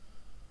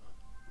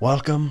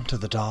Welcome to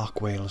the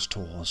Dark Wales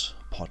Tours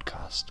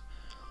podcast.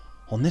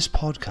 On this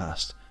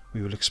podcast,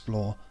 we will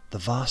explore the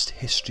vast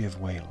history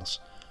of Wales,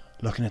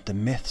 looking at the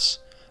myths,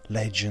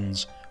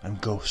 legends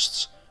and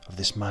ghosts of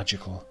this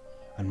magical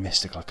and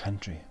mystical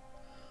country.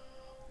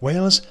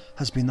 Wales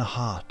has been the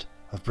heart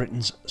of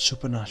Britain's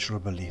supernatural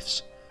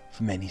beliefs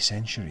for many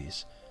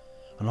centuries,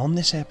 and on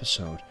this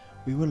episode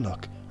we will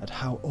look at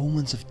how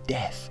omens of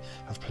death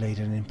have played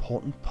an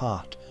important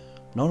part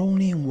not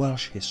only in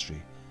Welsh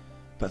history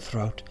but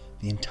throughout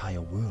the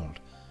entire world.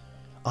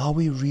 Are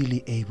we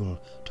really able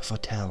to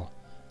foretell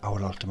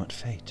our ultimate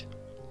fate?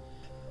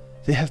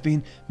 There have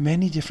been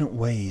many different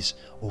ways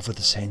over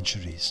the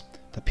centuries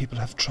that people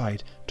have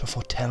tried to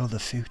foretell the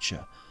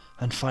future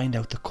and find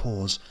out the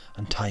cause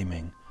and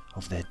timing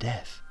of their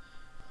death.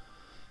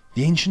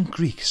 The ancient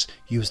Greeks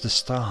used the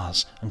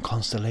stars and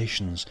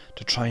constellations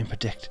to try and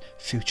predict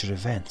future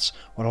events,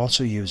 while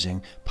also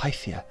using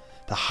Pythia,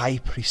 the high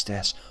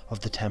priestess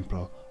of the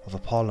Temple of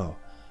Apollo,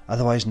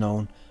 otherwise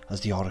known as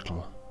the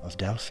Oracle of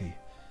Delphi.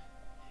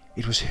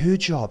 It was her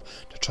job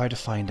to try to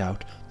find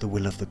out the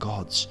will of the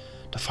gods,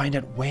 to find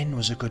out when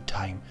was a good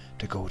time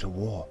to go to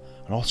war,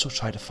 and also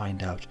try to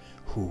find out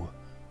who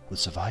would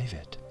survive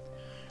it.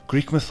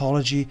 Greek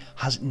mythology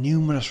has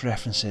numerous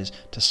references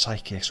to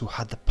psychics who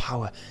had the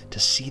power to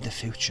see the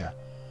future,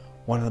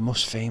 one of the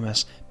most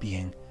famous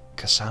being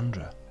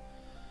Cassandra.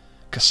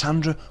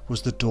 Cassandra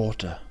was the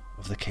daughter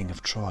of the king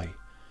of Troy,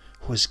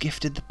 who was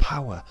gifted the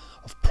power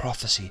of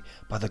prophecy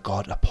by the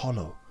god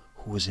Apollo,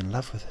 who was in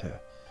love with her.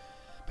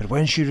 But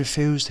when she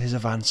refused his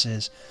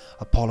advances,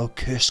 Apollo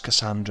cursed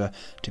Cassandra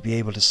to be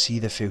able to see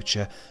the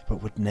future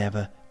but would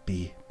never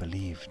be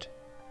believed.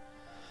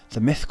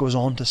 The myth goes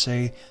on to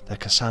say that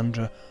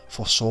Cassandra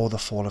foresaw the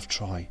fall of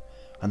Troy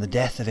and the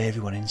death of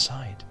everyone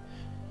inside.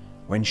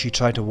 When she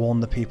tried to warn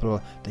the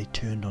people, they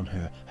turned on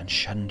her and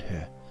shunned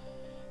her.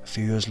 A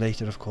few years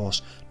later, of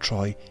course,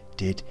 Troy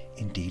did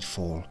indeed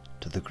fall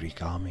to the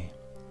Greek army.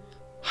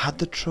 Had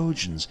the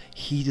Trojans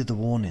heeded the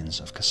warnings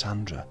of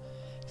Cassandra,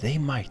 they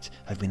might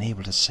have been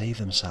able to save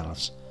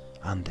themselves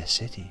and their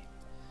city.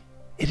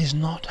 It is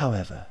not,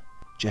 however,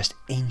 just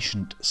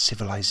ancient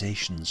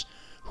civilizations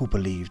who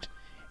believed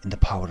in the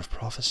power of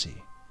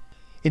prophecy.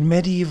 In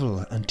medieval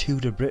and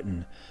Tudor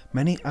Britain,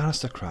 many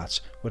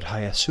aristocrats would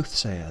hire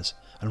soothsayers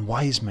and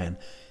wise men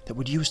that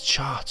would use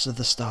charts of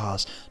the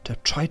stars to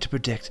try to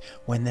predict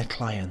when their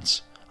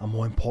clients, and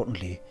more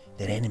importantly,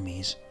 their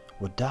enemies,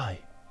 would die.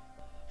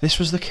 This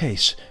was the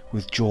case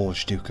with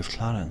George, Duke of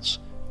Clarence,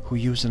 who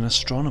used an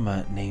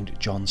astronomer named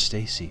John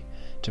Stacey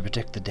to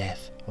predict the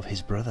death of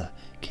his brother,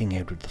 King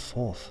Edward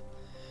IV.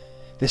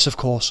 This, of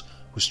course,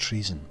 was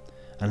treason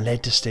and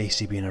led to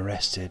Stacey being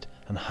arrested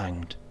and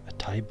hanged at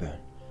Tyburn.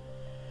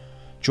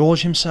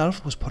 George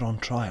himself was put on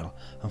trial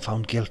and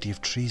found guilty of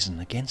treason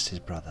against his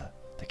brother,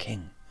 the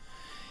king.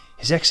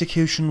 His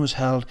execution was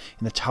held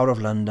in the Tower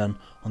of London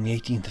on the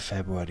 18th of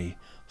February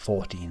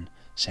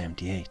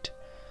 1478.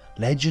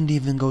 Legend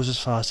even goes as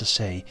far as to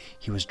say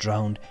he was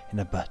drowned in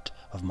a butt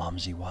of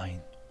Malmsey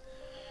wine.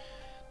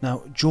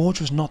 Now, George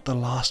was not the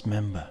last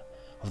member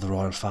of the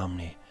royal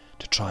family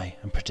to try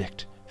and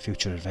predict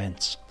future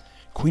events.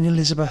 Queen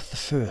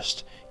Elizabeth I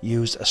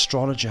used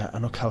astrologer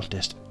and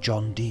occultist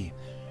John Dee,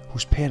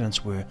 whose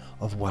parents were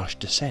of Welsh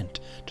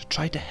descent, to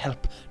try to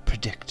help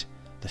predict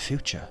the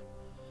future.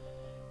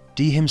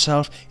 Dee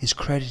himself is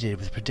credited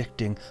with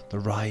predicting the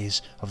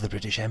rise of the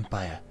British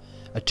Empire,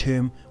 a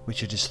term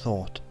which it is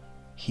thought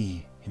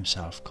he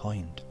himself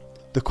coined.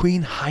 The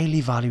Queen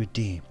highly valued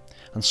Dee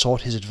and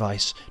sought his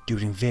advice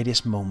during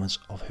various moments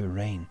of her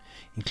reign,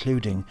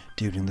 including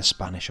during the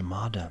Spanish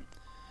Armada.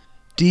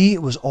 Dee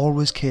was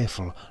always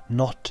careful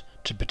not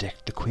to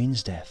predict the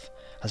Queen's death,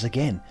 as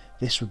again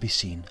this would be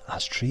seen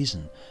as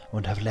treason and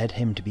would have led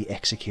him to be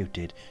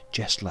executed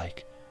just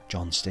like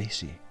John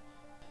Stacey.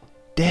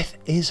 Death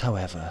is,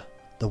 however,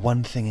 the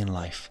one thing in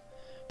life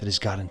that is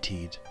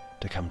guaranteed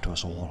to come to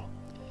us all.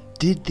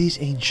 Did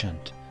these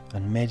ancient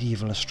and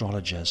medieval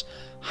astrologers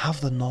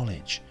have the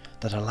knowledge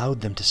that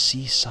allowed them to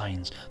see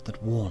signs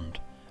that warned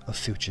of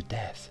future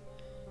death?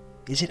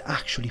 Is it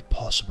actually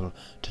possible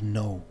to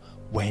know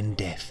when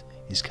death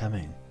is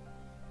coming?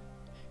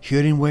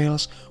 Here in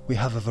Wales, we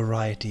have a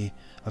variety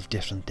of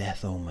different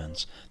death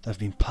omens that have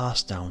been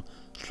passed down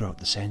throughout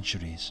the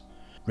centuries,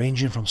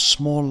 ranging from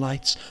small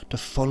lights to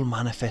full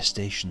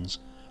manifestations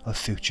of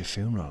future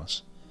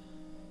funerals.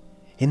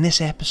 In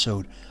this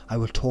episode, I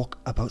will talk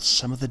about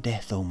some of the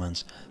death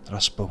omens that are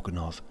spoken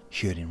of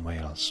here in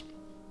Wales.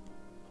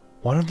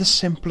 One of the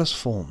simplest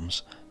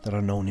forms that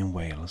are known in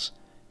Wales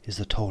is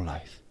the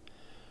tolaeth,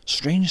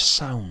 strange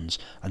sounds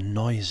and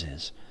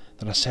noises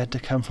that are said to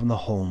come from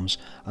the homes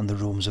and the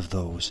rooms of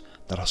those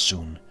that are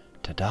soon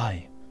to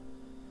die.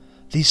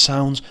 These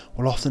sounds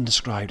were often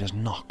described as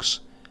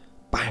knocks,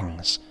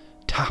 bangs,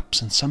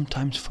 taps and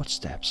sometimes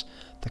footsteps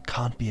that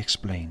can't be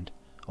explained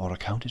or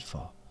accounted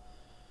for.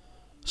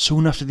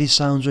 Soon after these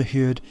sounds were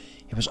heard,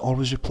 it was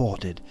always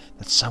reported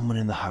that someone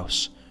in the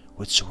house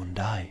would soon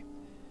die.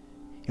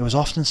 It was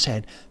often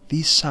said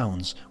these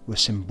sounds were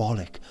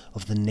symbolic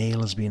of the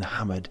nails being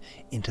hammered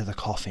into the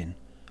coffin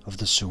of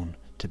the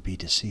soon-to-be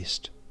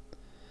deceased.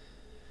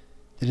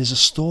 There is a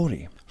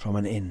story from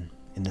an inn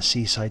in the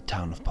seaside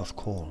town of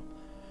Puffcall,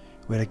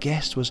 where a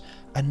guest was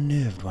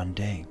unnerved one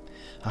day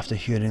after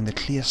hearing the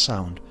clear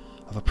sound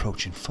of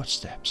approaching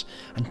footsteps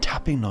and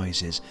tapping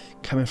noises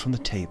coming from the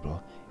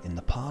table in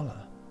the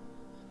parlour.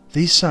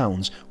 These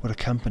sounds were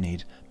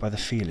accompanied by the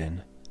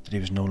feeling that he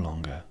was no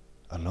longer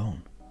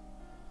alone.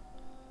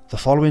 The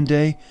following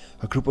day,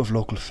 a group of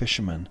local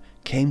fishermen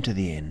came to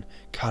the inn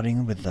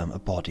carrying with them a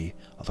body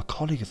of a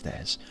colleague of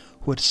theirs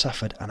who had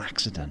suffered an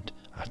accident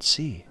at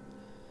sea.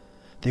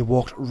 They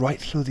walked right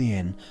through the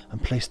inn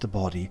and placed the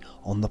body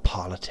on the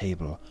parlour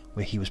table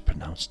where he was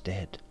pronounced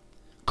dead.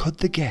 Could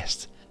the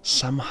guest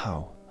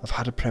somehow have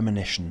had a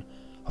premonition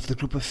of the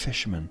group of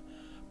fishermen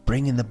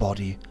bringing the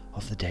body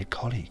of the dead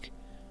colleague?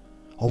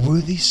 Or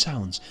were these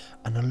sounds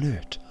an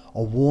alert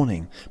or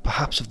warning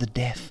perhaps of the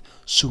death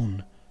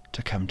soon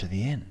to come to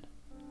the inn?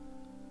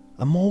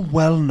 A more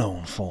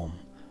well-known form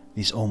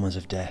these omens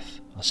of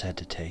death are said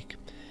to take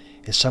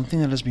is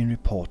something that has been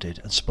reported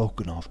and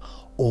spoken of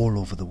all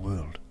over the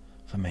world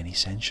for many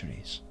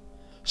centuries.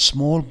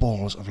 Small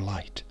balls of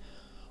light,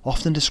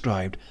 often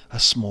described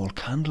as small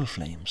candle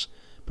flames,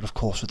 but of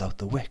course without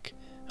the wick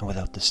and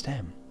without the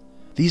stem.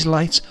 These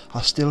lights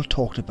are still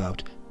talked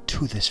about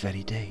to this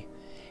very day.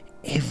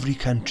 Every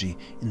country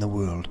in the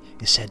world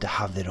is said to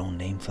have their own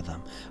name for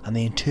them, and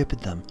they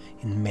interpret them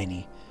in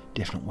many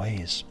different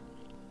ways.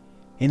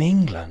 In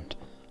England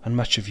and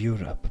much of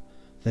Europe,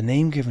 the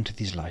name given to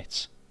these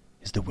lights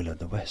is the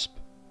will-o'-the-wisp.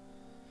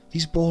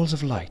 These balls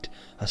of light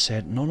are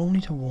said not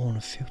only to warn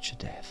of future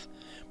death,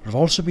 but have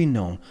also been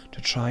known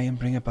to try and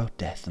bring about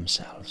death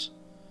themselves.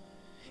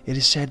 It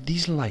is said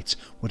these lights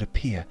would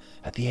appear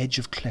at the edge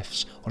of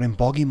cliffs or in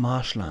boggy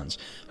marshlands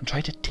and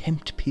try to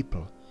tempt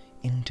people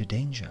into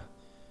danger.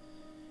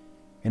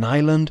 In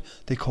Ireland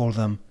they call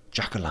them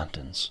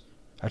jack-o'-lanterns,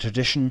 a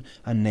tradition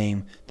and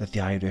name that the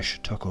Irish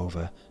took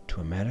over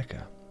to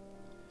America.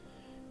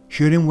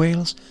 Here in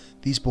Wales,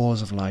 these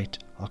balls of light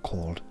are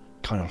called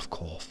Canol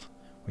Corff,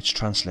 which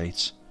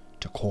translates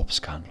to corpse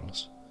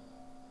candles.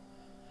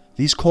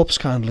 These corpse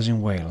candles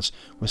in Wales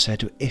were said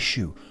to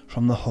issue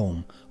from the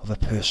home of a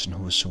person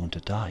who was soon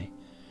to die,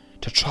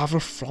 to travel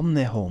from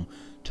their home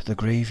to the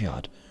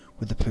graveyard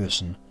where the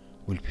person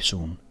will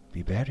soon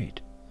be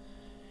buried.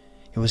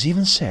 It was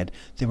even said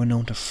they were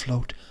known to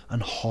float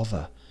and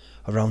hover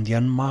around the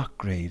unmarked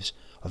graves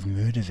of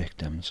murder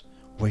victims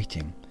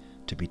waiting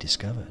to be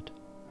discovered.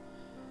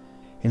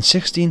 In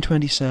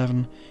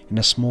 1627, in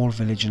a small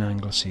village in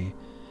Anglesey,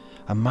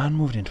 a man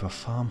moved into a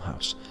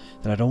farmhouse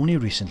that had only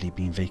recently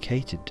been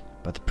vacated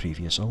by the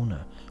previous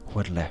owner, who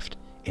had left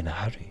in a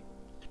hurry.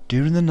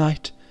 During the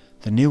night,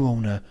 the new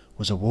owner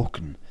was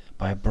awoken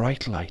by a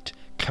bright light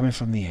coming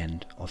from the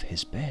end of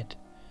his bed.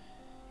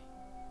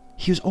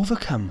 He was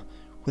overcome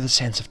with a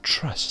sense of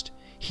trust.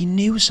 He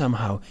knew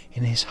somehow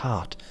in his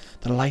heart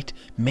the light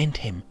meant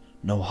him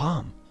no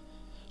harm.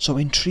 So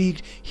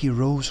intrigued, he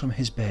rose from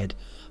his bed,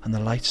 and the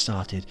light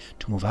started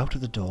to move out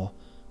of the door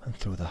and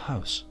through the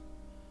house.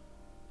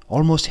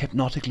 Almost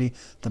hypnotically,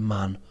 the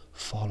man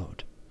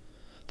followed.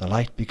 The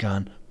light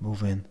began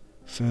moving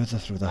further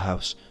through the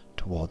house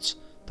towards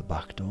the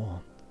back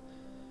door.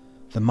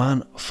 The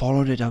man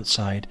followed it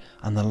outside,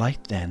 and the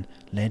light then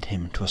led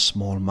him to a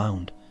small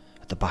mound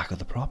at the back of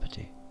the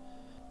property.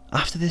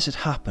 After this had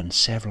happened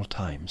several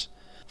times,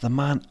 the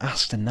man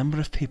asked a number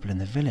of people in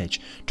the village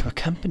to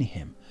accompany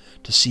him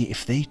to see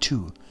if they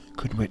too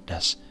could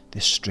witness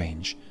this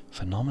strange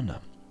phenomenon.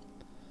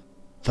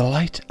 The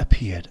light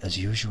appeared as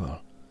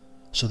usual,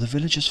 so the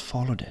villagers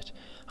followed it,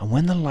 and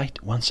when the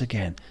light once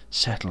again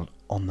settled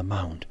on the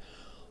mound,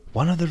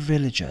 one of the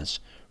villagers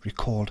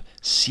recalled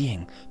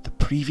seeing the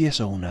previous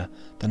owner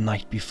the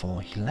night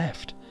before he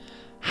left,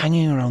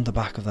 hanging around the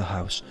back of the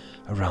house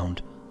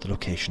around the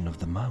location of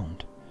the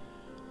mound.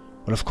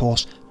 Well, of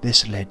course,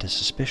 this led to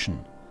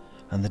suspicion,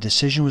 and the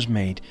decision was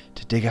made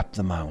to dig up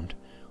the mound,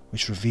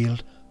 which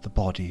revealed the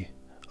body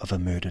of a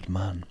murdered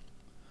man.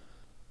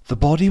 The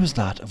body was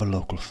that of a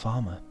local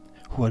farmer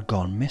who had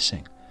gone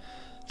missing.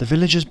 The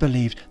villagers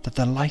believed that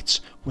the lights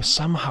were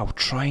somehow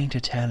trying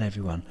to tell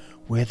everyone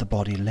where the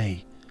body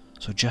lay,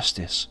 so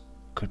justice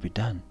could be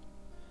done.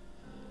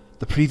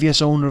 The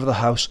previous owner of the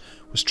house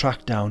was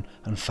tracked down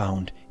and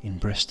found in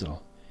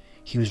Bristol.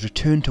 He was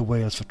returned to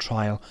Wales for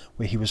trial,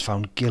 where he was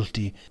found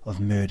guilty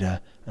of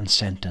murder and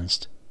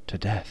sentenced to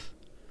death.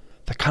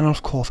 The Canol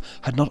Corff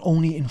had not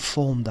only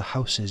informed the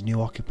house's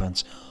new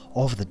occupants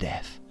of the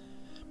death,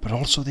 but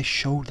also they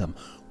showed them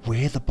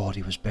where the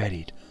body was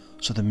buried,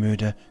 so the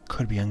murder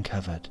could be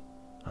uncovered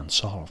and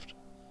solved.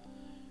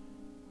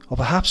 Or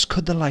perhaps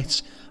could the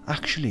lights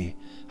actually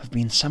have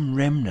been some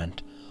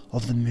remnant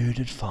of the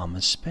murdered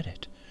farmer's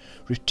spirit,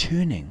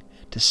 returning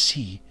to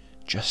see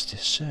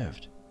justice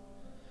served?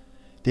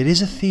 There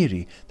is a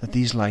theory that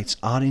these lights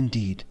are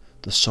indeed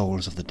the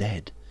souls of the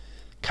dead,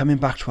 coming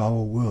back to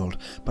our world,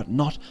 but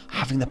not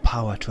having the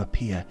power to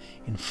appear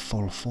in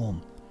full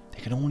form, they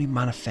can only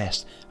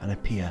manifest and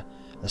appear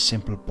as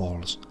simple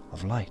balls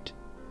of light.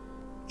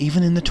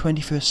 Even in the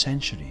 21st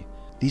century,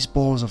 these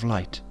balls of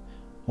light,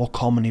 more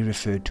commonly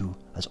referred to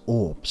as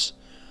orbs,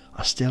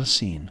 are still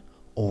seen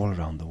all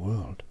around the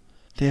world.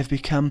 They have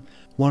become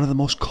one of the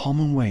most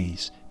common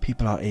ways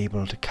people are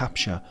able to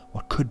capture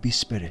what could be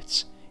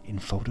spirits in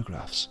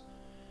photographs.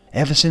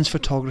 Ever since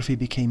photography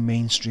became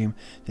mainstream,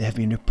 there have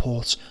been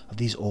reports of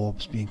these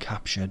orbs being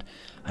captured,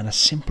 and a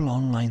simple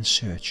online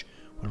search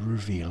will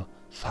reveal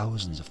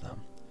thousands of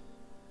them.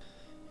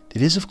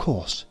 There is, of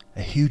course,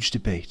 a huge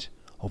debate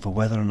over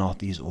whether or not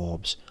these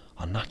orbs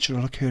are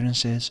natural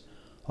occurrences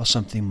or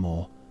something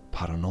more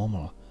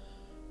paranormal.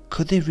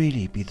 Could they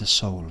really be the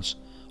souls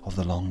of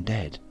the long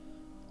dead,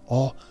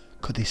 or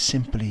could they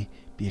simply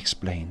be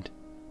explained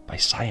by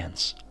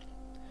science?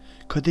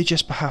 Could they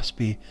just perhaps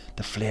be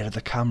the flare of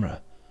the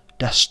camera,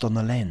 dust on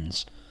the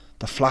lens,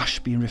 the flash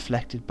being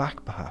reflected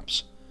back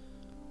perhaps?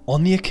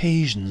 On the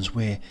occasions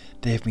where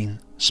they have been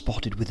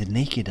spotted with the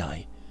naked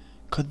eye,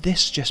 could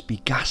this just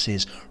be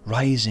gases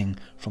rising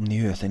from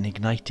the earth and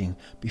igniting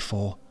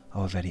before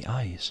our very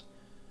eyes?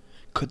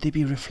 Could they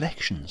be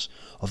reflections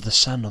of the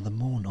sun or the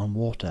moon on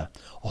water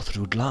or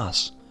through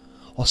glass,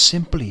 or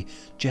simply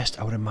just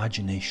our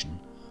imagination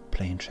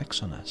playing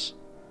tricks on us?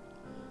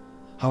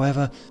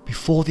 However,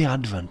 before the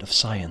advent of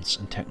science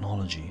and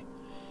technology,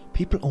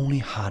 people only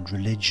had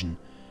religion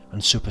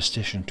and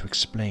superstition to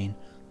explain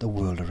the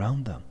world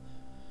around them.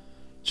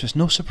 So it's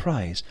no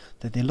surprise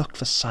that they looked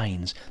for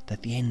signs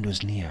that the end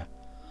was near,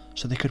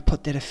 so they could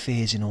put their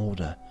affairs in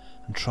order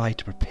and try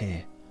to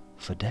prepare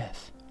for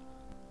death.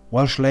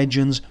 Welsh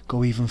legends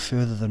go even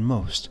further than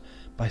most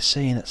by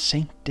saying that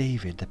Saint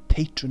David, the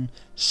patron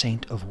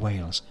saint of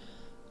Wales,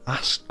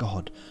 asked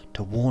God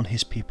to warn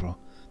his people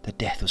that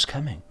death was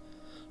coming,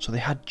 so they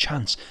had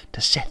chance to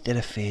set their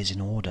affairs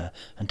in order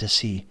and to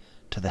see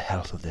to the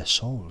health of their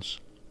souls.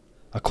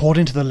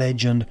 According to the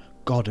legend,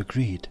 God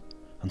agreed,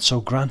 and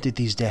so granted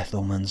these death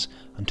omens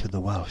unto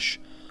the Welsh,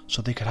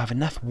 so they could have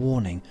enough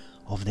warning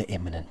of their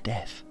imminent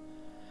death.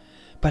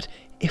 But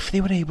if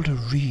they were able to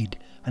read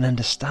and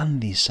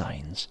understand these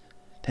signs,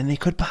 then they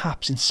could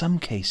perhaps in some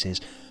cases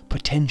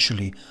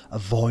potentially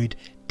avoid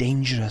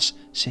dangerous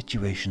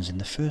situations in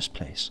the first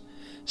place,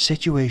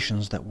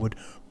 situations that would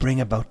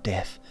bring about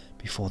death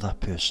before that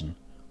person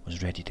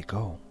was ready to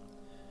go.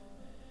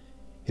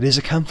 It is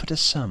a comfort to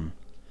some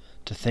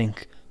to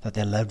think that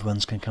their loved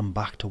ones can come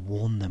back to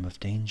warn them of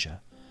danger,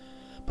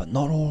 but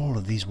not all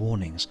of these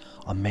warnings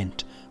are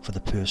meant for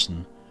the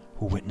person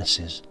who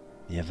witnesses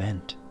the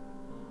event.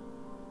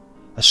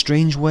 A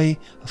strange way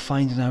of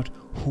finding out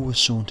who was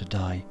soon to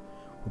die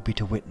would be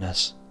to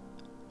witness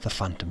the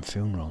phantom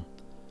funeral.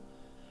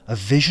 A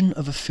vision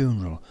of a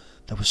funeral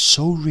that was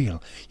so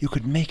real you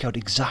could make out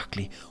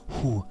exactly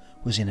who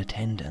was in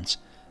attendance,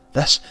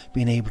 thus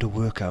being able to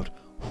work out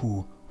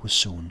who was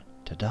soon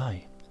to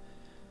die.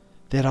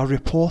 There are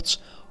reports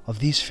of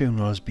these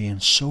funerals being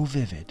so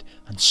vivid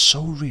and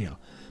so real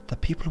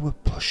that people were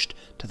pushed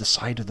to the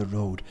side of the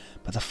road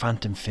by the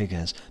phantom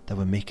figures that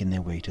were making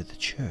their way to the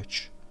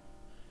church.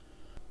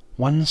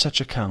 One such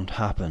account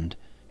happened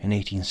in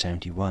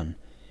 1871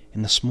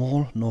 in the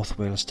small North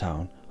Wales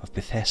town of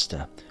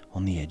Bethesda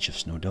on the edge of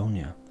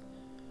Snowdonia.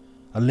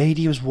 A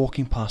lady was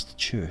walking past the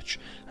church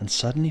and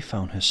suddenly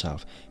found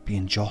herself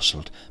being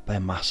jostled by a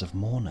mass of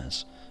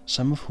mourners,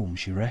 some of whom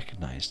she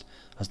recognised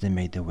as they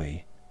made their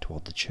way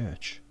toward the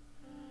church.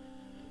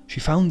 She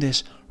found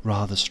this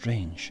rather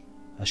strange,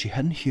 as she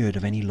hadn't heard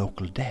of any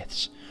local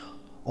deaths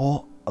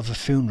or of a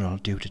funeral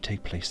due to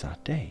take place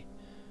that day.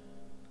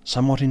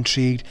 Somewhat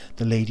intrigued,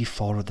 the lady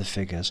followed the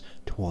figures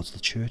towards the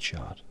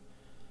churchyard.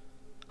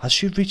 As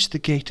she reached the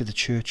gate of the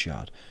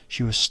churchyard,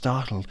 she was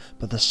startled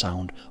by the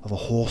sound of a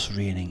horse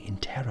rearing in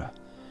terror,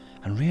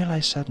 and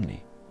realised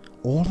suddenly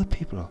all the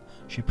people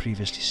she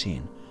previously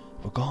seen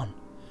were gone.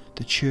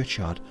 The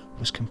churchyard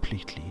was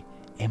completely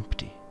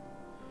empty.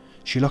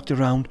 She looked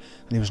around,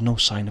 and there was no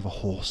sign of a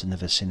horse in the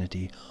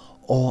vicinity,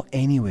 or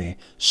anywhere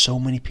so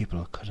many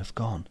people could have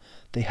gone.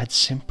 They had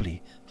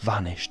simply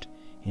vanished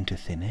into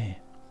thin air.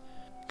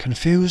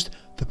 Confused,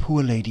 the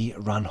poor lady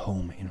ran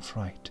home in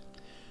fright.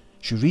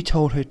 She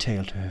retold her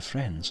tale to her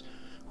friends,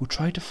 who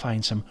tried to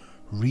find some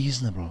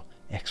reasonable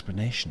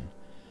explanation,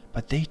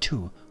 but they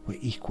too were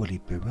equally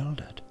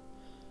bewildered.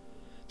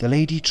 The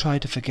lady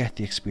tried to forget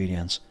the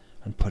experience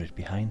and put it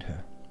behind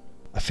her.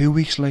 A few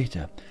weeks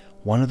later,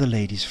 one of the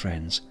lady's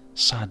friends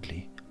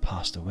sadly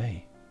passed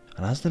away,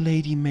 and as the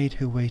lady made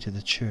her way to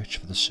the church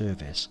for the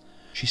service,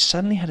 she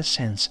suddenly had a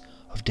sense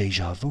of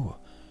déjà vu.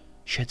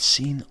 She had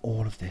seen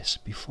all of this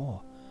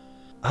before.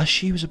 As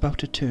she was about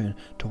to turn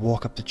to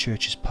walk up the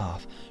church's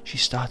path, she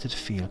started to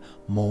feel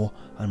more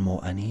and more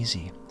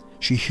uneasy.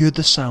 She heard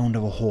the sound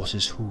of a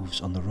horse's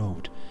hooves on the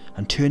road,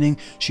 and turning,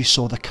 she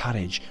saw the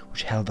carriage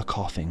which held the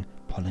coffin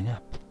pulling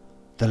up.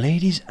 The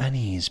lady's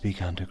unease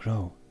began to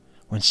grow,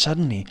 when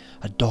suddenly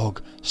a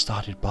dog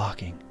started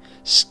barking,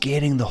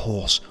 scaring the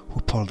horse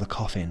who pulled the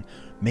coffin,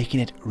 making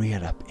it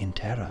rear up in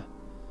terror.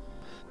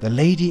 The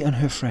lady and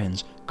her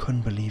friends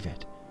couldn't believe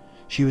it.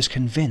 She was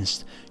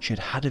convinced she had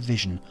had a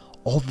vision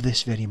of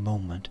this very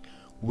moment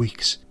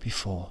weeks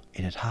before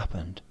it had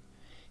happened.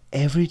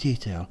 Every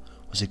detail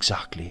was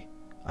exactly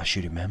as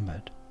she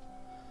remembered.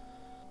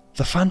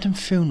 The phantom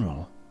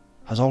funeral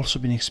has also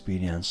been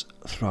experienced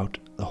throughout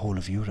the whole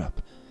of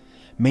Europe,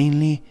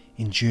 mainly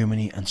in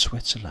Germany and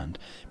Switzerland,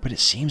 but it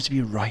seems to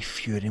be rife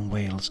here in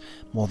Wales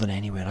more than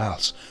anywhere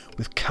else,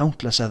 with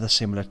countless other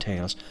similar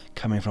tales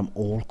coming from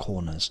all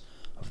corners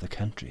of the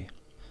country.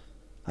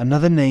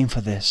 Another name for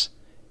this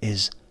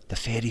is the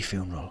fairy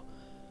funeral,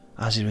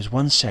 as it was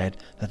once said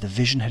that the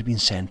vision had been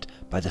sent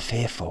by the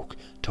fair folk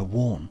to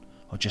warn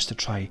or just to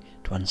try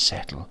to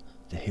unsettle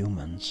the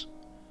humans.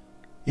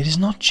 It is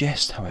not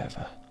just,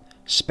 however,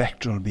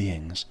 spectral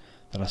beings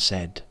that are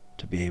said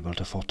to be able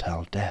to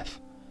foretell death.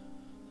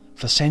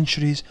 For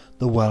centuries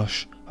the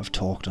Welsh have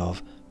talked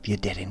of the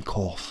Yderin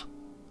Corff,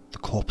 the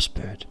corpse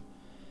bird.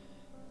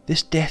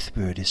 This death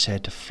bird is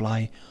said to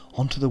fly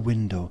onto the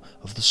window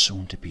of the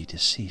soon-to-be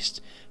deceased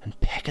and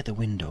peck at the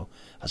window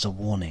as a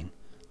warning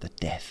that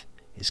death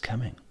is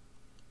coming.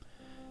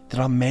 There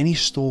are many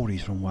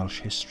stories from Welsh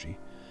history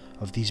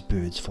of these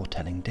birds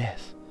foretelling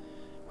death,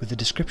 with the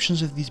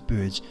descriptions of these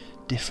birds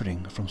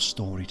differing from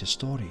story to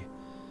story.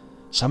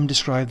 Some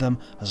describe them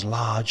as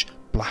large,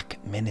 black,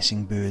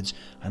 menacing birds,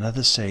 and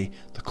others say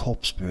the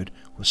corpse bird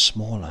was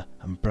smaller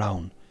and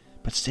brown,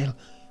 but still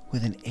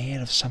with an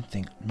air of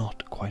something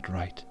not quite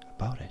right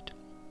about it.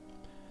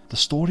 The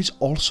stories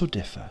also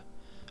differ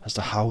as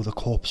to how the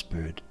corpse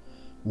bird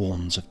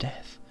warns of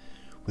death,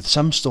 with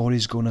some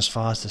stories going as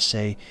far as to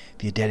say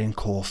the Yderin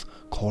Corff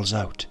calls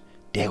out,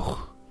 Dewch,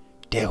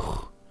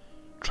 Dewch,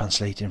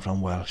 translating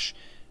from Welsh,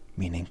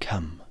 meaning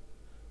come,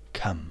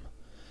 come,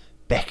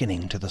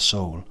 beckoning to the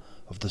soul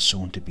of the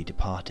soon-to-be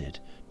departed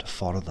to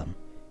follow them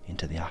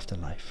into the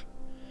afterlife.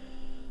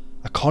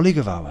 A colleague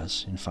of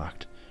ours, in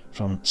fact,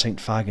 from St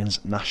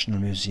Fagan's National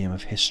Museum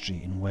of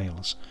History in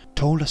Wales,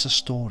 told us a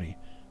story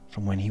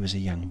from when he was a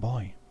young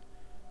boy.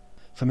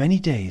 For many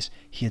days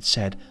he had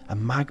said a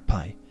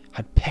magpie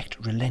had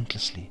pecked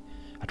relentlessly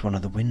at one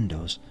of the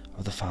windows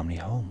of the family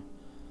home.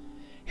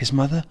 His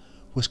mother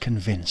was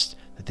convinced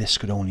that this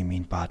could only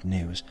mean bad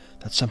news,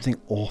 that something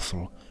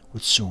awful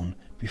would soon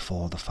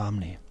befall the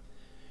family.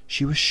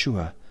 She was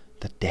sure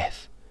that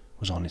death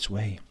was on its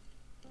way.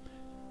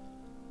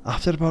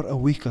 After about a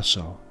week or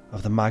so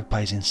of the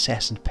magpie's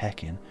incessant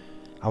pecking,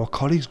 our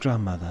colleague's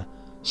grandmother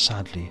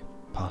sadly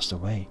passed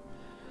away.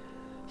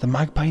 The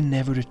magpie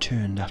never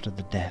returned after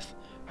the death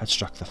had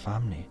struck the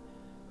family.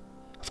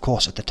 Of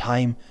course, at the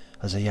time,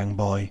 as a young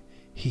boy,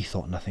 he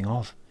thought nothing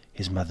of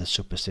his mother's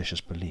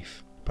superstitious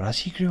belief. But as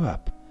he grew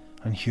up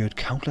and heard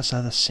countless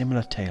other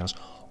similar tales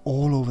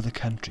all over the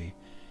country,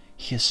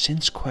 he has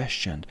since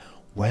questioned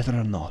whether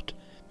or not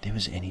there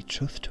was any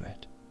truth to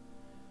it.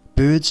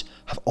 Birds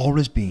have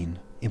always been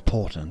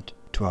important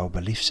to our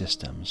belief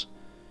systems.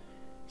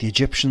 The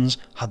Egyptians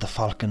had the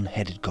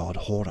falcon-headed god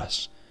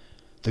Horus.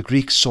 The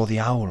Greeks saw the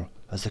owl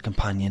as the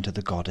companion to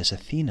the goddess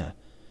Athena,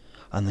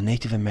 and the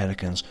Native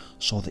Americans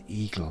saw the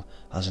eagle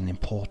as an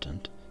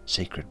important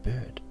sacred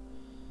bird.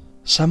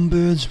 Some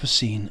birds were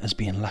seen as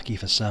being lucky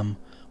for some,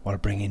 while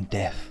bringing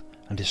death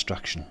and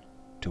destruction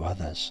to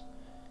others.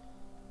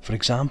 For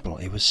example,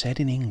 it was said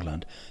in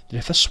England that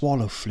if a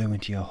swallow flew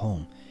into your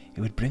home,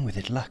 it would bring with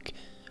it luck,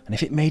 and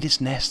if it made its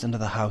nest under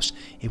the house,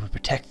 it would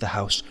protect the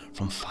house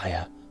from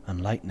fire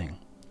and lightning.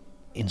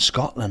 In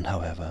Scotland,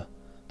 however,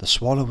 the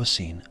swallow was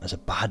seen as a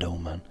bad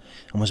omen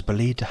and was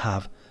believed to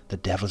have the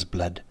devil's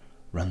blood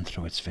run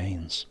through its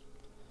veins.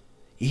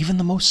 Even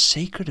the most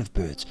sacred of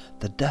birds,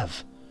 the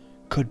dove,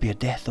 could be a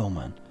death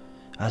omen,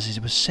 as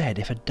it was said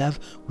if a dove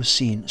was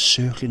seen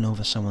circling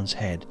over someone's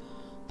head,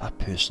 that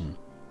person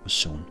was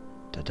soon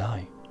to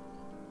die.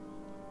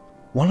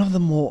 One of the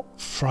more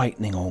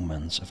frightening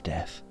omens of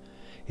death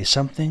is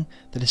something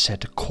that is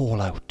said to call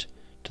out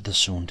to the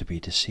soon-to-be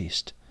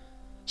deceased,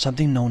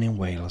 something known in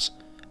Wales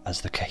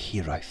as the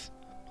Cyhyraeth,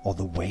 or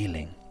the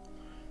wailing.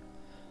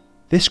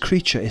 This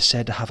creature is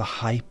said to have a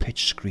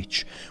high-pitched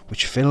screech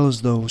which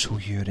fills those who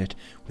hear it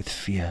with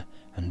fear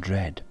and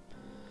dread.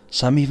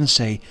 Some even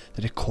say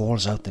that it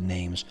calls out the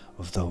names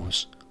of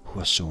those who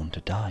are soon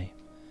to die.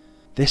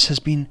 This has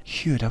been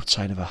heard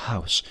outside of a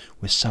house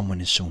where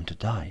someone is soon to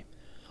die,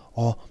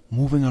 or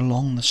moving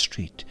along the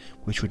street,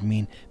 which would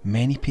mean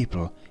many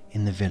people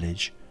in the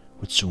village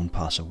would soon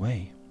pass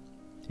away.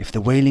 If the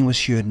wailing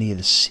was heard near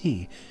the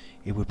sea,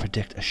 it would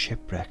predict a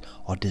shipwreck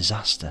or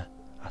disaster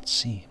at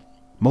sea.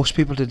 Most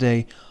people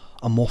today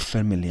are more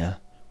familiar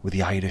with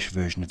the Irish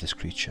version of this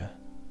creature,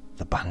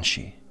 the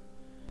Banshee.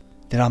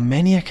 There are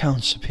many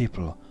accounts of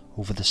people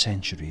over the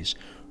centuries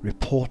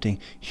reporting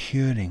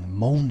hearing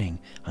moaning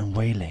and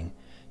wailing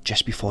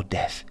just before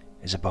death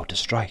is about to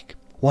strike.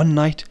 One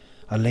night,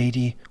 a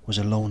lady was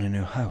alone in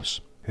her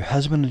house. Her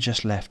husband had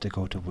just left to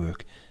go to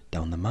work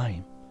down the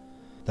mine.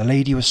 The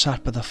lady was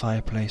sat by the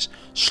fireplace,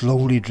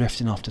 slowly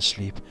drifting off to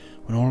sleep,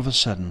 when all of a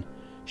sudden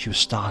she was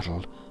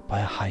startled by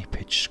a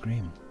high-pitched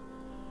scream.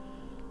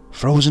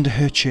 Frozen to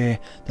her chair,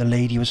 the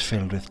lady was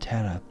filled with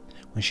terror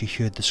when she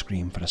heard the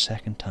scream for a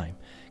second time,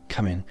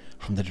 coming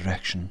from the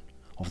direction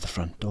of the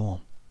front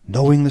door.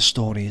 Knowing the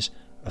stories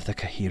of the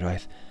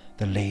Caerhiraeth,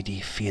 the lady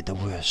feared the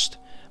worst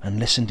and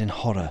listened in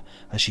horror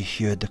as she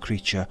heard the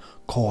creature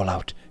call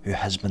out her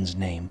husband's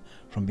name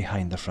from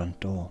behind the front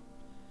door.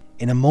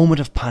 In a moment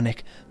of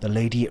panic, the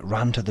lady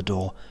ran to the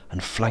door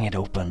and flung it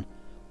open,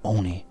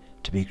 only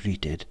to be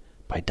greeted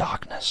by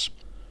darkness.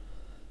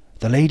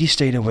 The lady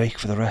stayed awake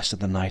for the rest of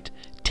the night,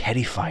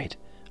 terrified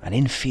and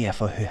in fear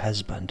for her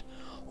husband,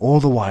 all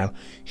the while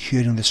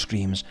hearing the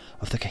screams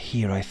of the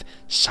Caerhiraeth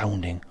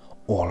sounding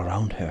all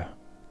around her.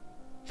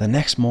 The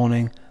next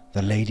morning,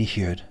 the lady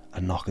heard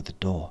a knock at the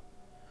door,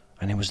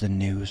 and it was the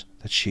news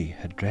that she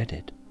had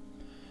dreaded.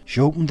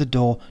 She opened the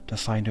door to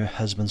find her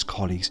husband's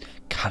colleagues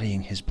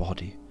carrying his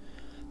body.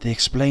 They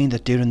explained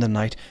that during the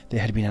night there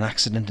had been an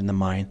accident in the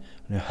mine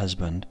and her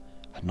husband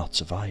had not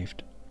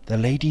survived. The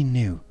lady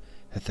knew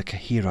that the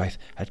Caerhiraeth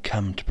had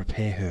come to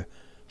prepare her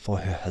for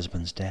her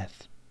husband's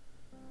death.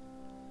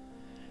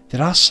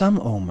 There are some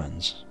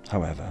omens,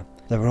 however,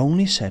 that were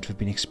only said to have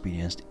been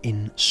experienced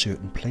in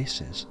certain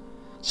places,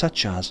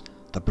 such as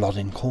the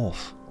Blodyn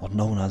Corph, or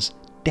known as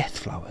death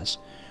flowers,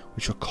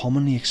 which were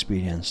commonly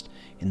experienced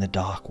in the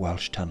dark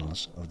Welsh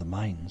tunnels of the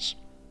mines.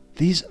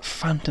 These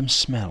phantom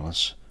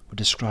smells were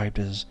described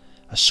as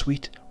a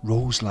sweet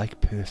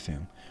rose-like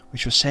perfume,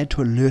 which was said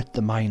to alert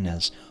the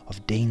miners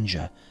of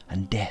danger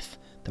and death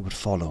that would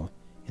follow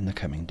in the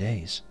coming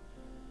days.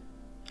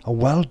 A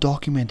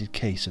well-documented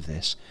case of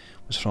this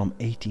was from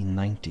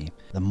 1890,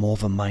 the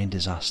Morfa mine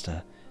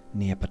disaster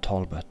near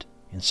Port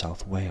in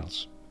South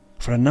Wales.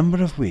 For a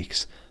number of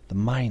weeks, the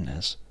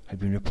miners had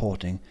been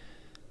reporting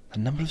a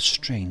number of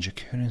strange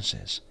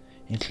occurrences,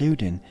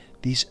 including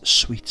these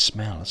sweet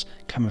smells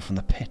coming from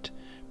the pit,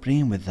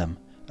 bringing with them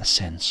a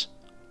sense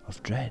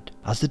of dread.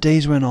 As the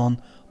days went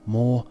on,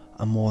 more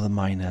and more of the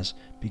miners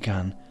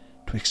began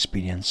to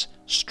experience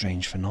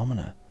strange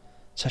phenomena,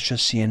 such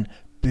as seeing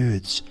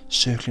birds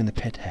circling the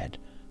pit head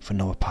for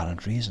no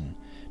apparent reason,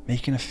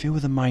 making a few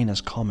of the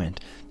miners comment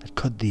that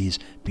could these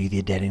be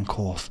the Blodyn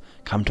Corph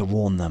come to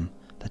warn them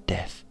that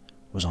death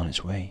was on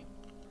its way.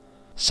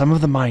 Some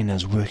of the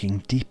miners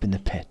working deep in the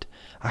pit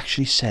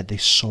actually said they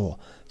saw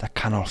the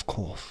Canolf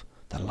Corph,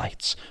 the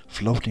lights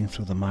floating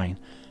through the mine,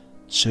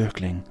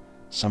 circling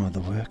some of the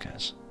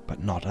workers,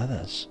 but not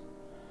others.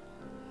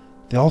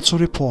 They also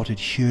reported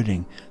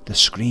hearing the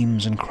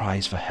screams and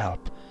cries for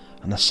help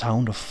and the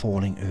sound of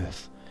falling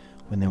earth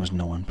when there was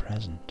no one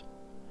present.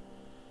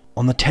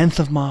 On the 10th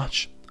of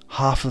March,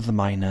 half of the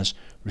miners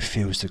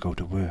refused to go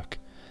to work,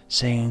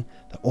 saying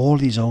that all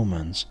these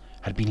omens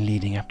had been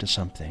leading up to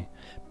something,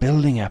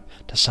 building up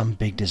to some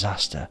big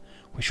disaster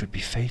which would be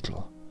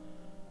fatal.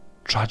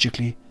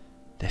 Tragically,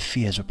 their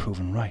fears were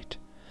proven right,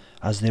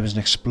 as there was an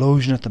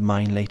explosion at the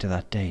mine later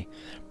that day,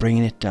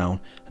 bringing it down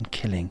and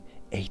killing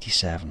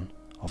 87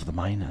 of the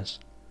miners.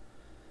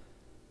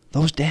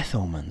 Those death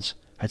omens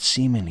had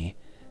seemingly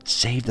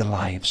saved the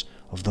lives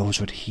of those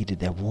who had heeded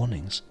their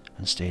warnings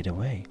and stayed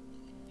away.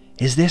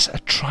 Is this a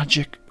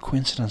tragic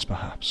coincidence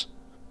perhaps?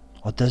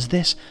 Or does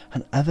this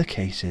and other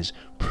cases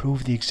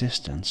prove the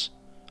existence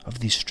of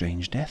these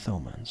strange death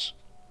omens?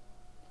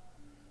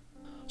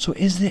 So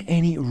is there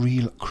any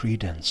real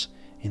credence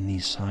in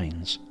these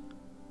signs?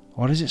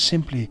 Or is it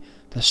simply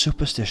the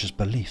superstitious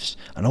beliefs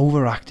and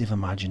overactive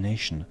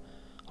imagination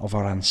of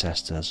our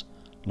ancestors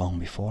long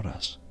before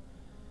us?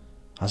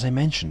 As I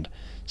mentioned,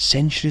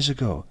 centuries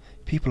ago,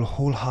 people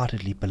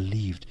wholeheartedly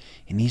believed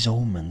in these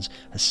omens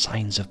as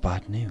signs of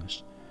bad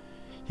news.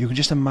 You can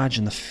just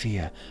imagine the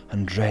fear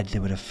and dread they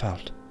would have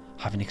felt,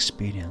 having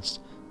experienced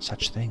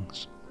such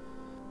things.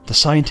 The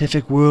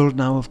scientific world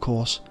now, of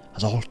course,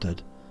 has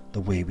altered the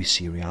way we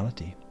see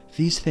reality.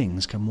 These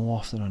things can more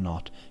often than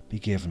not be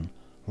given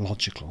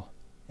logical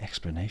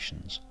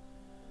explanations.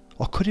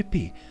 Or could it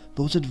be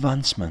those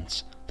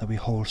advancements that we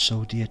hold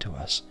so dear to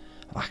us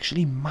have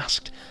actually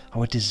masked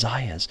our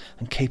desires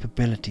and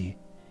capability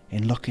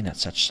in looking at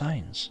such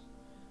signs?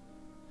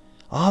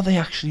 Are they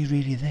actually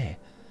really there,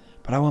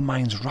 but our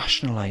minds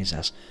rationalise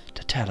us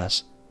to tell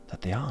us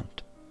that they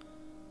aren't?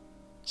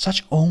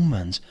 Such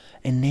omens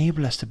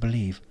enable us to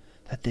believe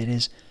that there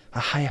is a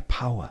higher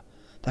power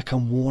that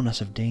can warn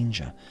us of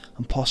danger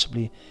and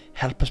possibly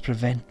help us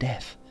prevent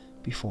death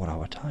before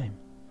our time.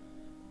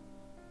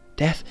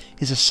 Death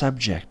is a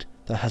subject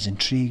that has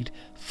intrigued,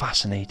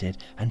 fascinated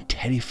and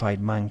terrified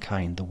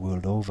mankind the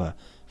world over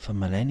for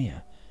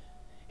millennia.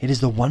 It is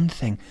the one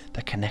thing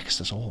that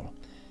connects us all.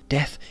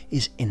 Death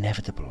is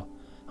inevitable,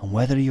 and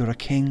whether you're a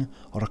king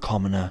or a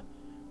commoner,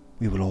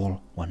 we will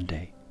all one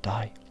day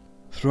die.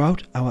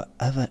 Throughout our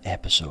other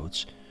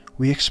episodes,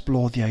 we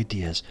explore the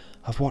ideas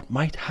of what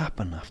might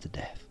happen after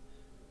death.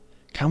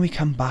 Can we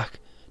come back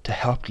to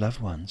help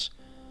loved ones?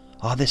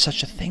 Are there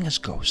such a thing as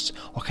ghosts,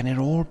 or can it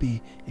all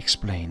be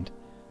explained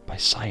by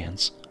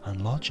science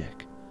and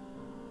logic?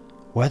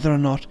 Whether or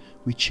not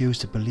we choose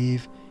to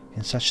believe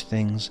in such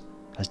things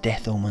as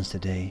death omens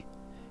today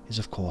is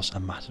of course a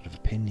matter of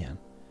opinion,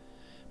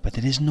 but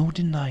there is no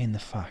denying the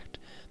fact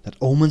that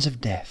omens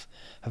of death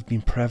have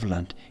been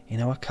prevalent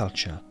in our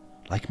culture,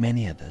 like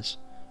many others,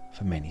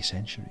 for many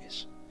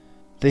centuries.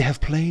 They have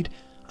played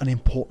an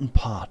important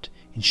part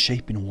in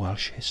shaping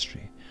Welsh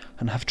history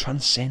and have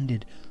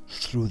transcended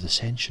through the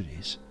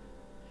centuries.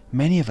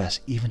 Many of us,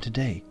 even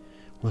today,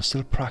 will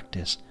still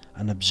practice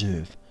and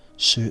observe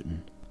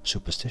certain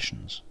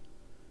superstitions.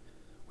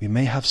 We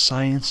may have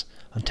science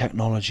and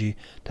technology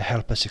to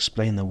help us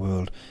explain the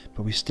world,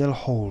 but we still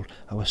hold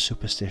our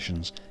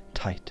superstitions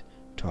tight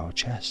to our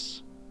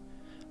chests.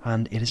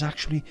 And it is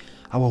actually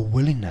our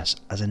willingness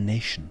as a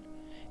nation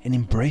in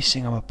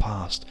embracing our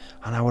past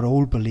and our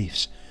old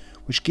beliefs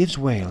which gives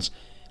Wales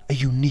a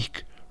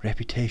unique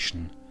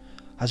reputation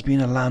as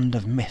being a land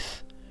of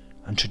myth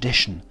and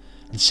tradition,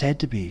 and said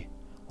to be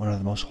one of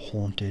the most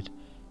haunted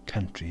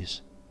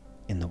countries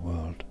in the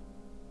world.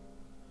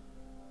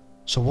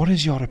 So what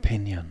is your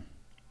opinion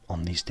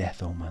on these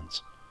death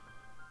omens?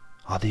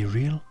 Are they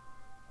real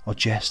or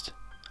just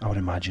our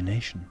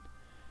imagination?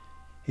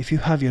 If you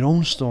have your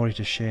own story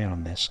to share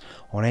on this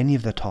or any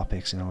of the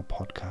topics in our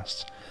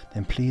podcasts,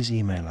 then please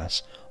email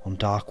us on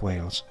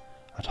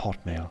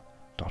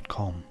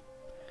darkwales@hotmail.com.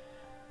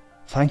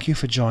 Thank you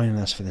for joining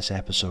us for this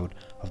episode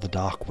of the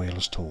Dark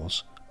Wales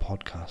Tours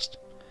podcast.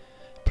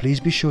 Please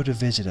be sure to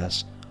visit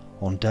us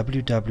on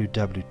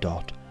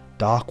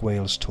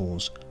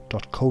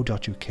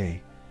www.darkwalestours.co.uk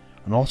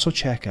and also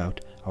check out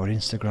our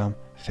Instagram,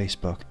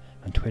 Facebook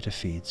and Twitter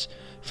feeds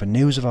for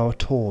news of our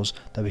tours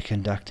that we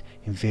conduct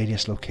in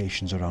various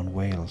locations around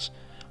Wales,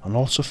 and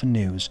also for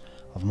news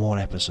of more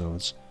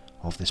episodes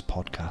of this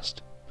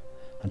podcast.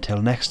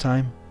 Until next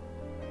time,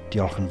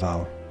 diolch yn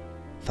fawr.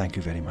 Thank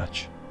you very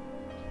much.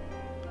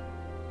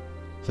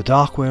 The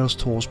Dark Wales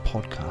Tours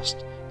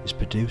podcast is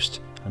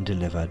produced and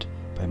delivered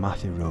by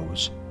Matthew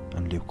Rose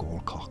and Luke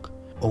Alcock,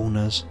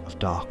 owners of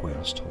Dark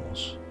Wales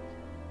Tours.